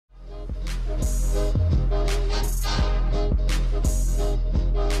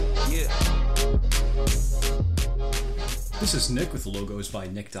This is Nick with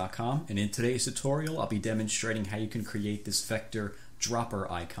logosbynick.com, and in today's tutorial I'll be demonstrating how you can create this vector dropper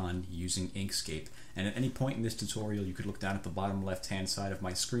icon using Inkscape. And at any point in this tutorial you could look down at the bottom left hand side of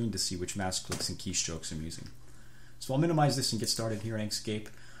my screen to see which mouse clicks and keystrokes I'm using. So I'll minimize this and get started here in Inkscape.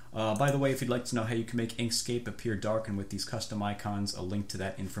 By the way, if you'd like to know how you can make Inkscape appear darkened with these custom icons, a link to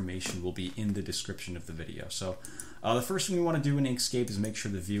that information will be in the description of the video. So the first thing we want to do in Inkscape is make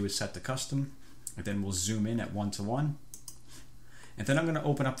sure the view is set to custom, and then we'll zoom in at 1:1. And then I'm going to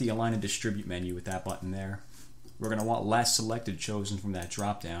open up the Align and Distribute menu with that button there. We're going to want Last Selected chosen from that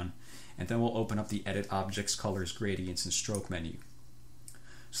drop down, and then we'll open up the Edit Objects, Colors, Gradients, and Stroke menu.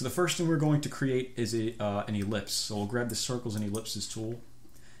 So the first thing we're going to create is an ellipse. So we'll grab the Circles and Ellipses tool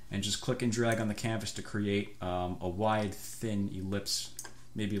and just click and drag on the canvas to create a wide, thin ellipse,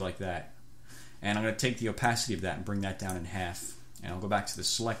 maybe like that. And I'm going to take the opacity of that and bring that down in half. And I'll go back to the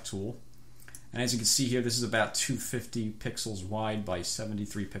Select tool. And as you can see here, this is about 250 pixels wide by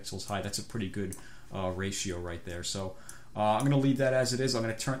 73 pixels high. That's a pretty good ratio right there. So I'm going to leave that as it is. I'm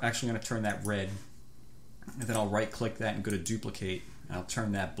going to turn that red, and then I'll right-click that and go to Duplicate, and I'll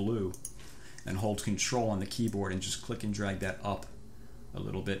turn that blue, and hold Control on the keyboard and just click and drag that up a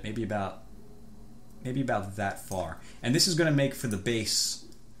little bit, maybe about that far. And this is going to make for the base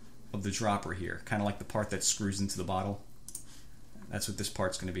of the dropper here, kind of like the part that screws into the bottle. That's what this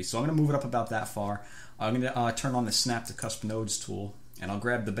part's going to be. So I'm going to move it up about that far. I'm going to turn on the Snap to Cusp Nodes tool, and I'll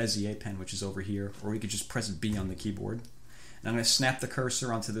grab the Bezier pen, which is over here, or you could just press B on the keyboard. And I'm going to snap the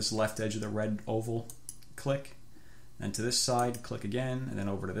cursor onto this left edge of the red oval, click, and to this side, click again, and then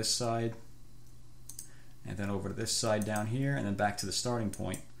over to this side, and then over to this side down here, and then back to the starting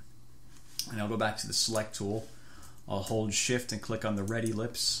point. And I'll go back to the Select tool. I'll hold Shift and click on the red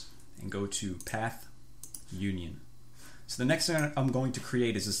ellipse, and go to Path, Union. So the next thing I'm going to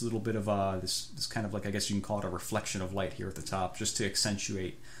create is this little bit of this kind of like, I guess you can call it a reflection of light here at the top, just to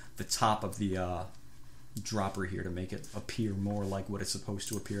accentuate the top of the dropper here to make it appear more like what it's supposed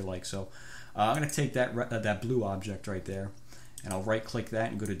to appear like. So I'm going to take that blue object right there, and I'll right click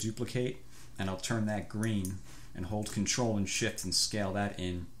that and go to Duplicate, and I'll turn that green and hold Control and Shift and scale that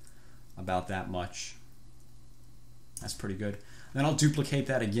in about that much. That's pretty good. Then I'll duplicate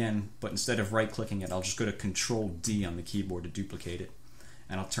that again, but instead of right-clicking it, I'll just go to Control-D on the keyboard to duplicate it.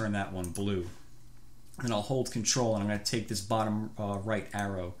 And I'll turn that one blue. Then I'll hold Control, and I'm going to take this bottom right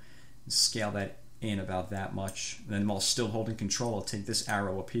arrow and scale that in about that much. And then while still holding Control, I'll take this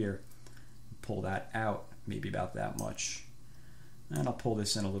arrow up here, and pull that out, maybe about that much. And I'll pull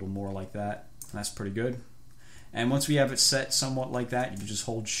this in a little more like that. That's pretty good. And once we have it set somewhat like that, you can just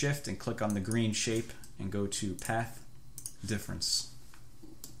hold Shift and click on the green shape and go to Path, Difference.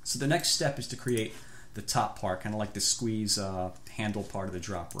 So the next step is to create the top part, kind of like the squeeze handle part of the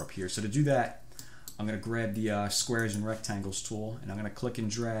dropper up here. So to do that, I'm going to grab the Squares and Rectangles tool, and I'm going to click and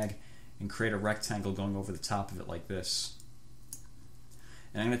drag and create a rectangle going over the top of it like this.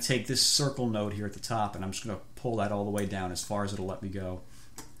 And I'm going to take this circle node here at the top, and I'm just going to pull that all the way down as far as it'll let me go.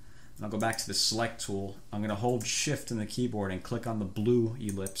 And I'll go back to the Select tool. I'm going to hold Shift on the keyboard and click on the blue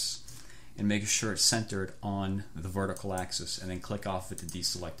ellipse and make sure it's centered on the vertical axis, and then click off it to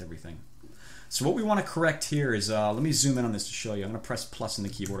deselect everything. So what we want to correct here is, let me zoom in on this to show you. I'm going to press plus on the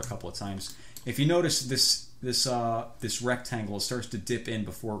keyboard a couple of times. If you notice this rectangle starts to dip in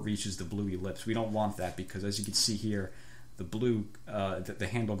before it reaches the blue ellipse. We don't want that, because as you can see here, the blue, the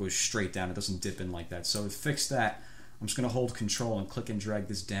handle goes straight down. It doesn't dip in like that. So to fix that, I'm just going to hold Control and click and drag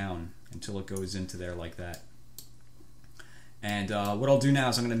this down until it goes into there like that. And what I'll do now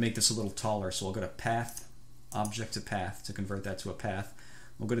is I'm going to make this a little taller. So I'll go to Path, Object to Path to convert that to a path.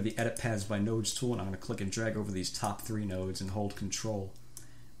 We'll go to the Edit Paths by Nodes tool, and I'm going to click and drag over these top 3 nodes and hold Control.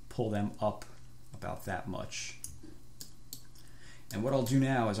 Pull them up about that much. And what I'll do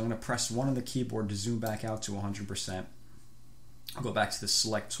now is I'm going to press 1 on the keyboard to zoom back out to 100%. I'll go back to the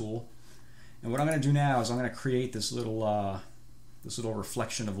Select tool. And what I'm going to do now is I'm going to create this little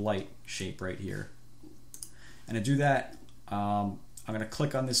reflection of light shape right here. And to do that, I'm going to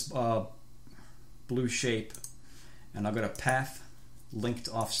click on this blue shape, and I'll go to Path, Linked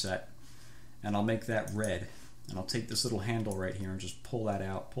Offset, and I'll make that red. And I'll take this little handle right here and just pull that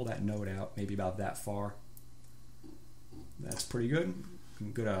out, pull that node out, maybe about that far. That's pretty good.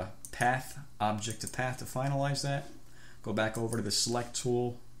 Go to Path, Object to Path to finalize that. Go back over to the Select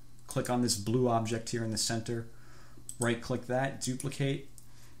tool, click on this blue object here in the center, right-click that, duplicate,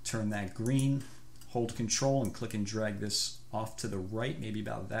 turn that green, hold Control and click and drag this off to the right, maybe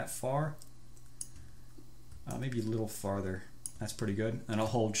about that far. Maybe a little farther. That's pretty good. And I'll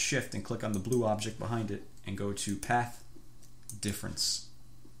hold Shift and click on the blue object behind it and go to Path, Difference.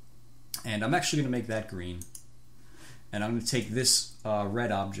 And I'm actually going to make that green. And I'm going to take this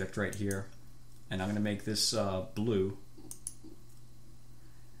red object right here, and I'm going to make this blue.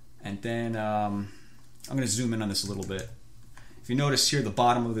 And then I'm going to zoom in on this a little bit. If you notice here, the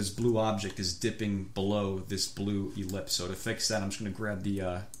bottom of this blue object is dipping below this blue ellipse. So to fix that, I'm just going to grab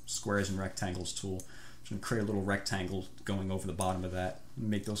the squares and rectangles tool. I'm just going to create a little rectangle going over the bottom of that.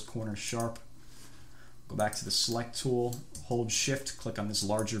 Make those corners sharp. Go back to the select tool, hold shift, click on this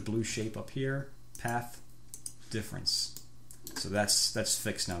larger blue shape up here, path, difference. So that's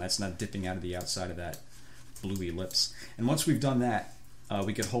fixed now. That's not dipping out of the outside of that blue ellipse. And once we've done that,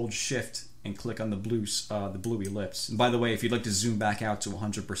 we could hold shift and click on the blue ellipse. And by the way, if you'd like to zoom back out to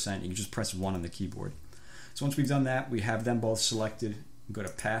 100%, you can just press 1 on the keyboard. So once we've done that, we have them both selected. Go to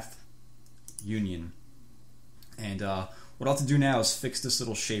path, union. And what I'll have to do now is fix this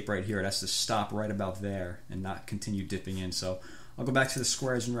little shape right here. It has to stop right about there and not continue dipping in. So I'll go back to the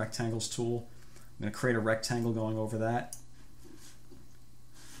squares and rectangles tool. I'm going to create a rectangle going over that.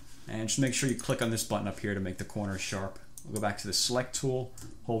 And just make sure you click on this button up here to make the corners sharp. We'll go back to the select tool,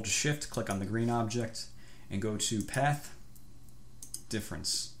 hold shift, click on the green object, and go to path,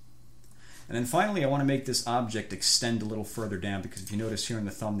 difference. And then finally, I want to make this object extend a little further down, because if you notice here in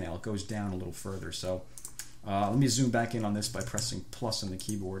the thumbnail, it goes down a little further. So let me zoom back in on this by pressing plus on the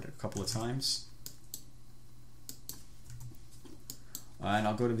keyboard a couple of times. And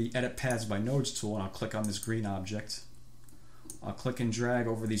I'll go to the Edit Paths by Nodes tool, and I'll click on this green object. I'll click and drag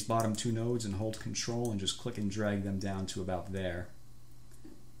over these bottom 2 nodes and hold Control and just click and drag them down to about there.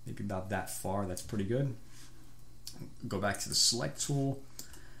 Maybe about that far. That's pretty good. Go back to the Select tool,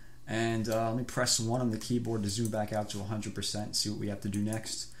 and let me press 1 on the keyboard to zoom back out to 100% and see what we have to do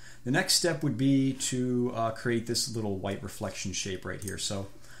next. The next step would be to create this little white reflection shape right here. So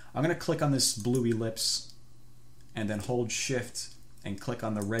I'm going to click on this blue ellipse and then hold Shift and click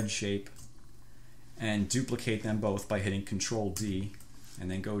on the red shape and duplicate them both by hitting Control D,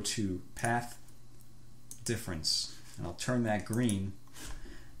 and then go to Path, Difference, and I'll turn that green,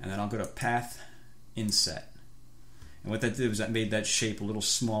 and then I'll go to Path, Inset. And what that did was that made that shape a little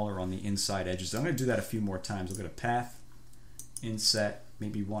smaller on the inside edges. I'm going to do that a few more times. I'll go to Path, Inset,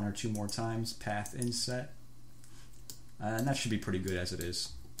 maybe 1 or 2 more times, Path, Inset, and that should be pretty good as it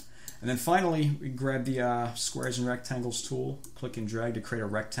is. And then finally, we grab the squares and rectangles tool, click and drag to create a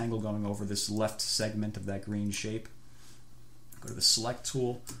rectangle going over this left segment of that green shape. Go to the select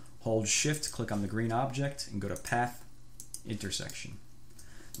tool, hold shift, click on the green object, and go to path, intersection.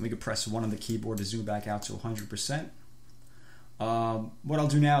 And we can press 1 on the keyboard to zoom back out to 100%. What I'll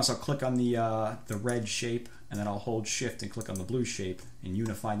do now is I'll click on the red shape, and then I'll hold shift and click on the blue shape and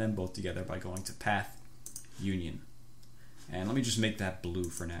unify them both together by going to path, union. And let me just make that blue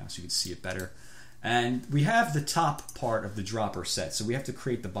for now so you can see it better. And we have the top part of the dropper set, so we have to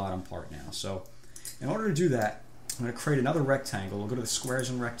create the bottom part now. So in order to do that, I'm going to create another rectangle. I'll go to the squares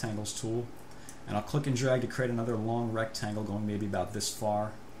and rectangles tool, and I'll click and drag to create another long rectangle going maybe about this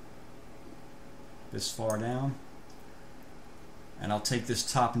far down. And I'll take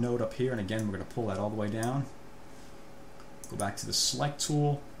this top node up here, and again we're going to pull that all the way down. Go back to the select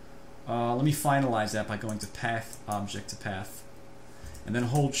tool. Let me finalize that by going to path, object to path, and then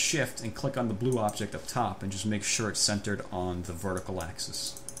hold shift and click on the blue object up top and just make sure it's centered on the vertical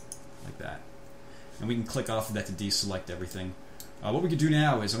axis, like that. And we can click off of that to deselect everything. What we can do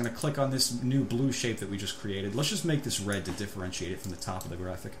now is I'm going to click on this new blue shape that we just created. Let's just make this red to differentiate it from the top of the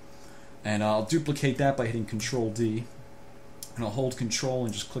graphic. And I'll duplicate that by hitting Control D. And I'll hold Control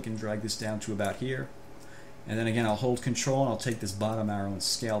and just click and drag this down to about here. And then again, I'll hold Control and I'll take this bottom arrow and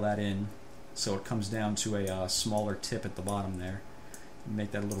scale that in so it comes down to a smaller tip at the bottom there.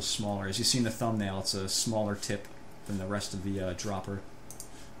 Make that a little smaller. As you see in the thumbnail, it's a smaller tip than the rest of the dropper.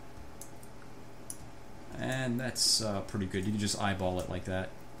 And that's pretty good. You can just eyeball it like that.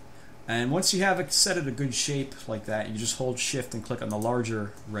 And once you have it set at a good shape like that, you just hold shift and click on the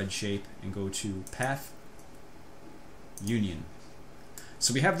larger red shape and go to Path, Union.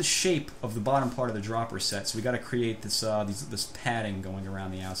 So we have the shape of the bottom part of the dropper set, so we got to create this this padding going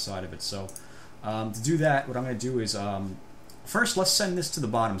around the outside of it. So to do that, what I'm going to do is first let's send this to the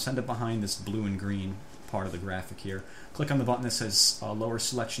bottom, send it behind this blue and green part of the graphic here. Click on the button that says lower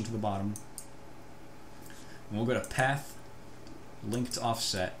selection to the bottom, and we'll go to Path, Link to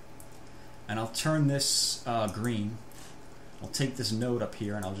Offset, and I'll turn this green. I'll take this node up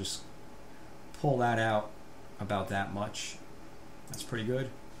here and I'll just pull that out about that much. That's pretty good.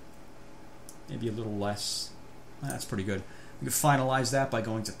 Maybe a little less. That's pretty good. We can finalize that by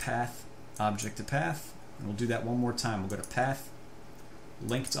going to Path, Object to Path, and we'll do that one more time. We'll go to Path,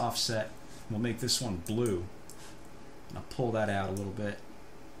 Link to Offset, and we'll make this one blue. And I'll pull that out a little bit.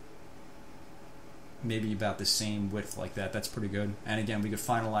 maybe about the same width like that. That's pretty good. And again, we could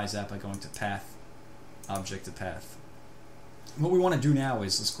finalize that by going to Path, Object to Path. What we want to do now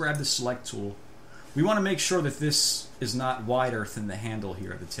is, let's grab the Select tool. We want to make sure that this is not wider than the handle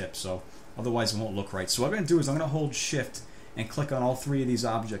here at the tip, so otherwise it won't look right. So what I'm going to do is I'm going to hold Shift and click on all three of these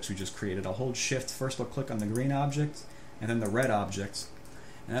objects we just created. I'll hold Shift, first I'll click on the green object, and then the red object,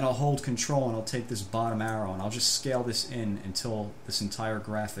 and then I'll hold Control and I'll take this bottom arrow and I'll just scale this in until this entire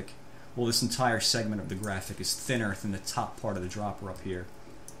graphic, well, this entire segment of the graphic is thinner than the top part of the dropper up here.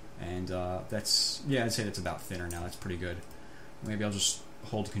 And that's, yeah, I'd say that's about thinner now. That's pretty good. Maybe I'll just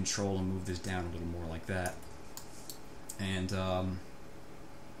hold Control and move this down a little more like that. And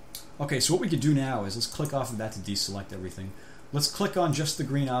okay, so what we could do now is let's click off of that to deselect everything. Let's click on just the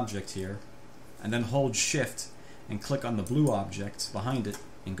green object here, and then hold Shift and click on the blue object behind it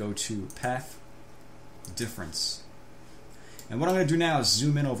and go to Path, Difference. And what I'm going to do now is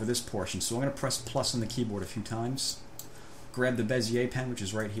zoom in over this portion. So I'm going to press plus on the keyboard a few times. Grab the Bezier pen, which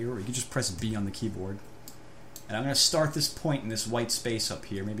is right here, or you can just press B on the keyboard. And I'm going to start this point in this white space up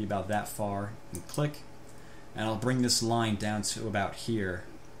here, maybe about that far, and click. And I'll bring this line down to about here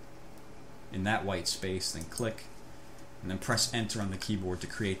in that white space, then click, and then press Enter on the keyboard to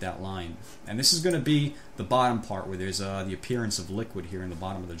create that line. And this is going to be the bottom part where there's the appearance of liquid here in the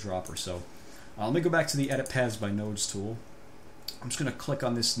bottom of the dropper. So let me go back to the Edit Paths by Nodes tool. I'm just going to click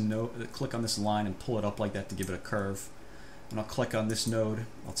on this line and pull it up like that to give it a curve. And I'll click on this node.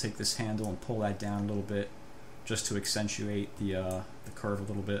 I'll take this handle and pull that down a little bit just to accentuate the curve a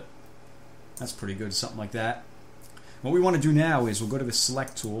little bit. That's pretty good, something like that. What we want to do now is we'll go to the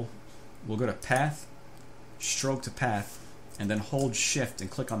Select tool. We'll go to Path, Stroke to Path, and then hold Shift and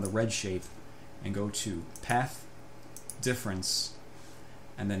click on the red shape and go to Path, Difference,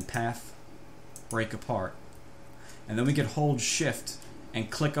 and then Path, Break Apart. And then we can hold Shift and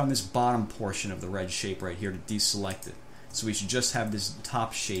click on this bottom portion of the red shape right here to deselect it. So we should just have this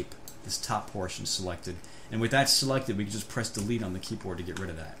top shape, this top portion selected. And with that selected, we can just press Delete on the keyboard to get rid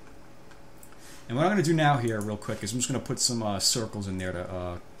of that. And what I'm going to do now here real quick is I'm just going to put some circles in there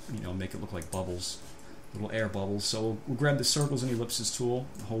to make it look like bubbles, little air bubbles. So we'll grab the Circles and Ellipses tool,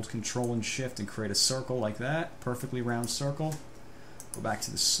 hold Control and Shift and create a circle like that, perfectly round circle. Go back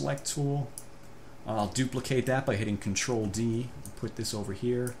to the Select tool. I'll duplicate that by hitting Control D. Put this over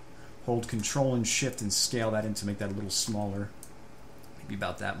here. Hold Control and Shift and scale that in to make that a little smaller, maybe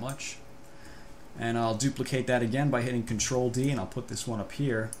about that much. And I'll duplicate that again by hitting Control D, and I'll put this one up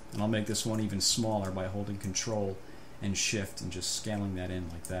here, and I'll make this one even smaller by holding Control and Shift and just scaling that in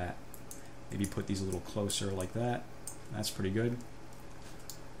like that. Maybe put these a little closer like that. That's pretty good.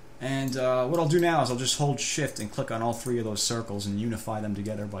 And what I'll do now is I'll just hold Shift and click on all three of those circles and unify them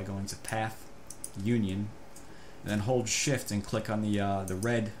together by going to Path, Union, and then hold Shift and click on the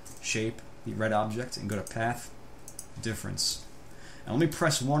red shape, the red object, and go to Path, Difference. And let me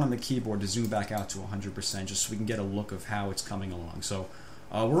press 1 on the keyboard to zoom back out to 100% just so we can get a look of how it's coming along. So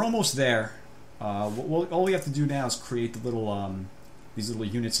we're almost there. All we have to do now is create the little these little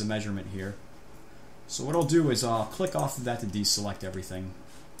units of measurement here. So what I'll do is I'll click off of that to deselect everything.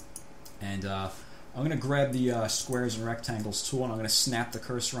 And I'm going to grab the Squares and Rectangles tool, and I'm going to snap the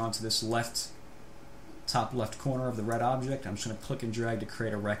cursor onto this top left corner of the red object. I'm just going to click and drag to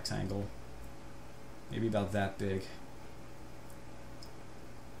create a rectangle, maybe about that big.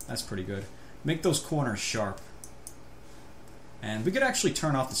 That's pretty good. Make those corners sharp. And we could actually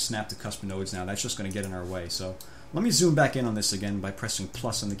turn off the Snap to Custom Nodes now. That's just going to get in our way. So let me zoom back in on this again by pressing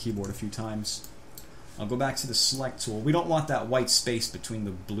plus on the keyboard a few times. I'll go back to the Select tool. We don't want that white space between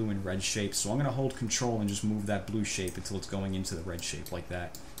the blue and red shape, so I'm going to hold Control and just move that blue shape until it's going into the red shape like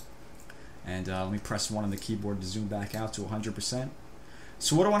that. And let me press 1 on the keyboard to zoom back out to 100%.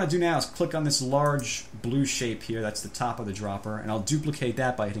 So what I want to do now is click on this large blue shape here, that's the top of the dropper, and I'll duplicate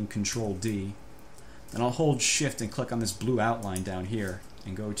that by hitting Control D. Then I'll hold Shift and click on this blue outline down here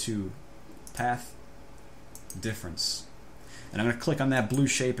and go to Path, Difference. And I'm going to click on that blue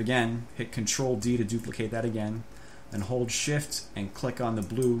shape again, hit Control D to duplicate that again, then hold Shift and click on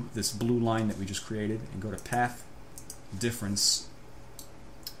the this blue line that we just created and go to Path, Difference.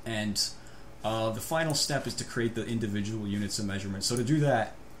 And the final step is to create the individual units of measurement. So to do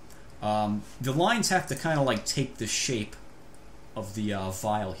that, the lines have to kind of like take the shape of the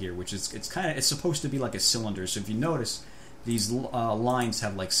vial here, which is it's supposed to be like a cylinder. So if you notice, these lines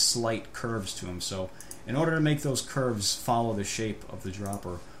have like slight curves to them. So in order to make those curves follow the shape of the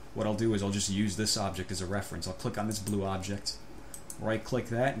dropper, what I'll do is I'll just use this object as a reference. I'll click on this blue object, right click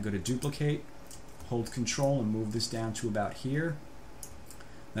that and go to Duplicate, hold Control and move this down to about here.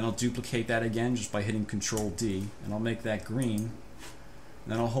 Then I'll duplicate that again just by hitting Control D, and I'll make that green.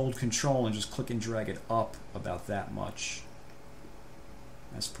 And then I'll hold Control and just click and drag it up about that much.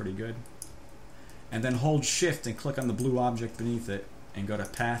 That's pretty good. And then hold Shift and click on the blue object beneath it and go to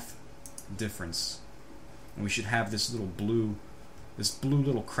Path, Difference. And we should have this blue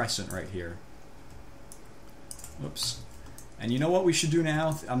little crescent right here. Whoops. And you know what we should do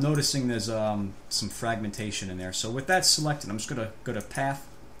now? I'm noticing there's some fragmentation in there. So with that selected, I'm just going to go to Path,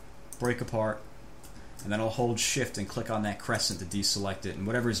 Break Apart, and then I'll hold Shift and click on that crescent to deselect it. And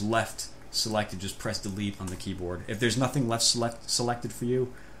whatever is left selected, just press Delete on the keyboard. If there's nothing left selected for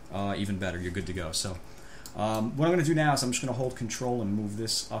you, even better, you're good to go. So what I'm going to do now is I'm just going to hold Control and move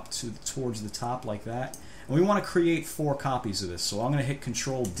this up towards the top like that. And we want to create 4 copies of this. So I'm going to hit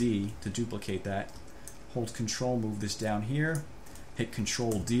Control D to duplicate that. Hold Control, move this down here. Hit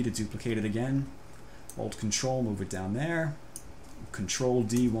Control D to duplicate it again. Hold Control, move it down there. Control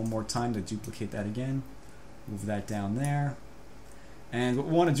D one more time to duplicate that again. Move that down there. And what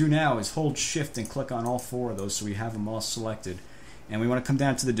we want to do now is hold Shift and click on all 4 of those so we have them all selected. And we want to come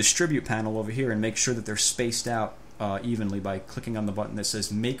down to the Distribute panel over here and make sure that they're spaced out evenly by clicking on the button that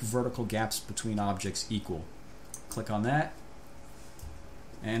says Make Vertical Gaps Between Objects Equal. Click on that.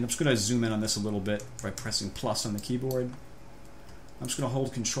 And I'm just going to zoom in on this a little bit by pressing plus on the keyboard. I'm just going to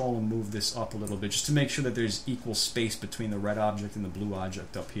hold Control and move this up a little bit just to make sure that there's equal space between the red object and the blue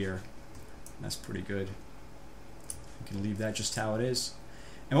object up here. And that's pretty good. We can leave that just how it is.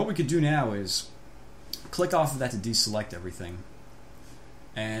 And what we could do now is click off of that to deselect everything.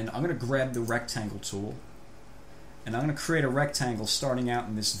 And I'm going to grab the rectangle tool. And I'm going to create a rectangle starting out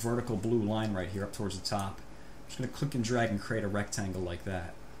in this vertical blue line right here up towards the top. I'm just going to click and drag and create a rectangle like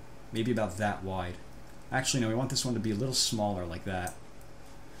that. Maybe about that wide. Actually, no, we want this one to be a little smaller like that.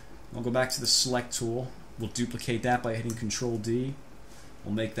 We'll go back to the Select tool. We'll duplicate that by hitting Control D.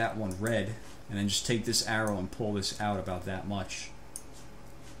 We'll make that one red. And then just take this arrow and pull this out about that much.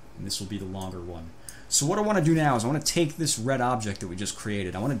 And this will be the longer one. So what I want to do now is I want to take this red object that we just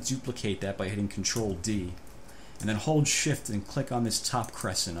created. I want to duplicate that by hitting Control D. And then hold Shift and click on this top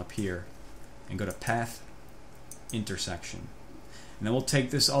crescent up here. And go to Path, Intersection. And then we'll take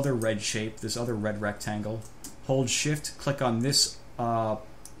this other red shape, this other red rectangle, hold Shift, click on this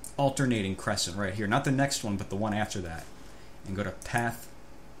alternating crescent right here. Not the next one, but the one after that. And go to Path,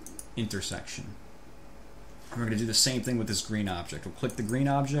 Intersection. And we're going to do the same thing with this green object. We'll click the green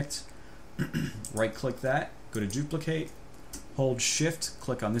object, right-click that, go to Duplicate, hold Shift,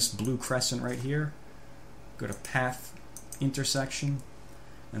 click on this blue crescent right here, go to Path, Intersection,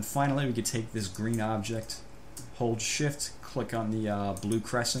 and finally we could take this green object, hold Shift, click on the blue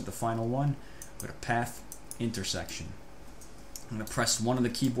crescent, the final one, go to Path, Intersection. I'm going to press 1 on the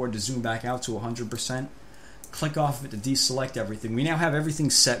keyboard to zoom back out to 100%. Click off of it to deselect everything. We now have everything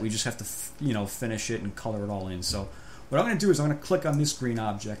set. We just have to, finish it and color it all in. So what I'm going to do is I'm going to click on this green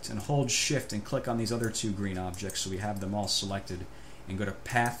object and hold Shift and click on these other 2 green objects so we have them all selected, and go to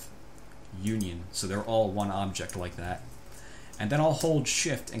Path, Union. So they're all one object like that. And then I'll hold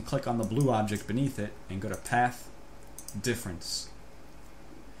Shift and click on the blue object beneath it and go to Path, Difference.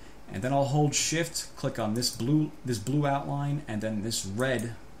 And then I'll hold Shift, click on this blue outline, and then this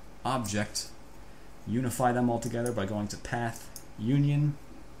red object. Unify them all together by going to Path, Union,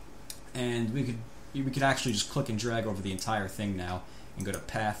 and we could actually just click and drag over the entire thing now and go to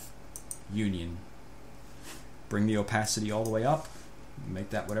Path, Union. Bring the opacity all the way up,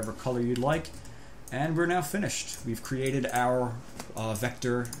 make that whatever color you'd like, and we're now finished. We've created our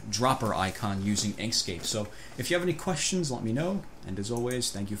vector dropper icon using Inkscape. So if you have any questions, let me know, and as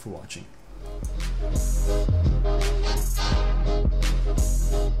always, thank you for watching.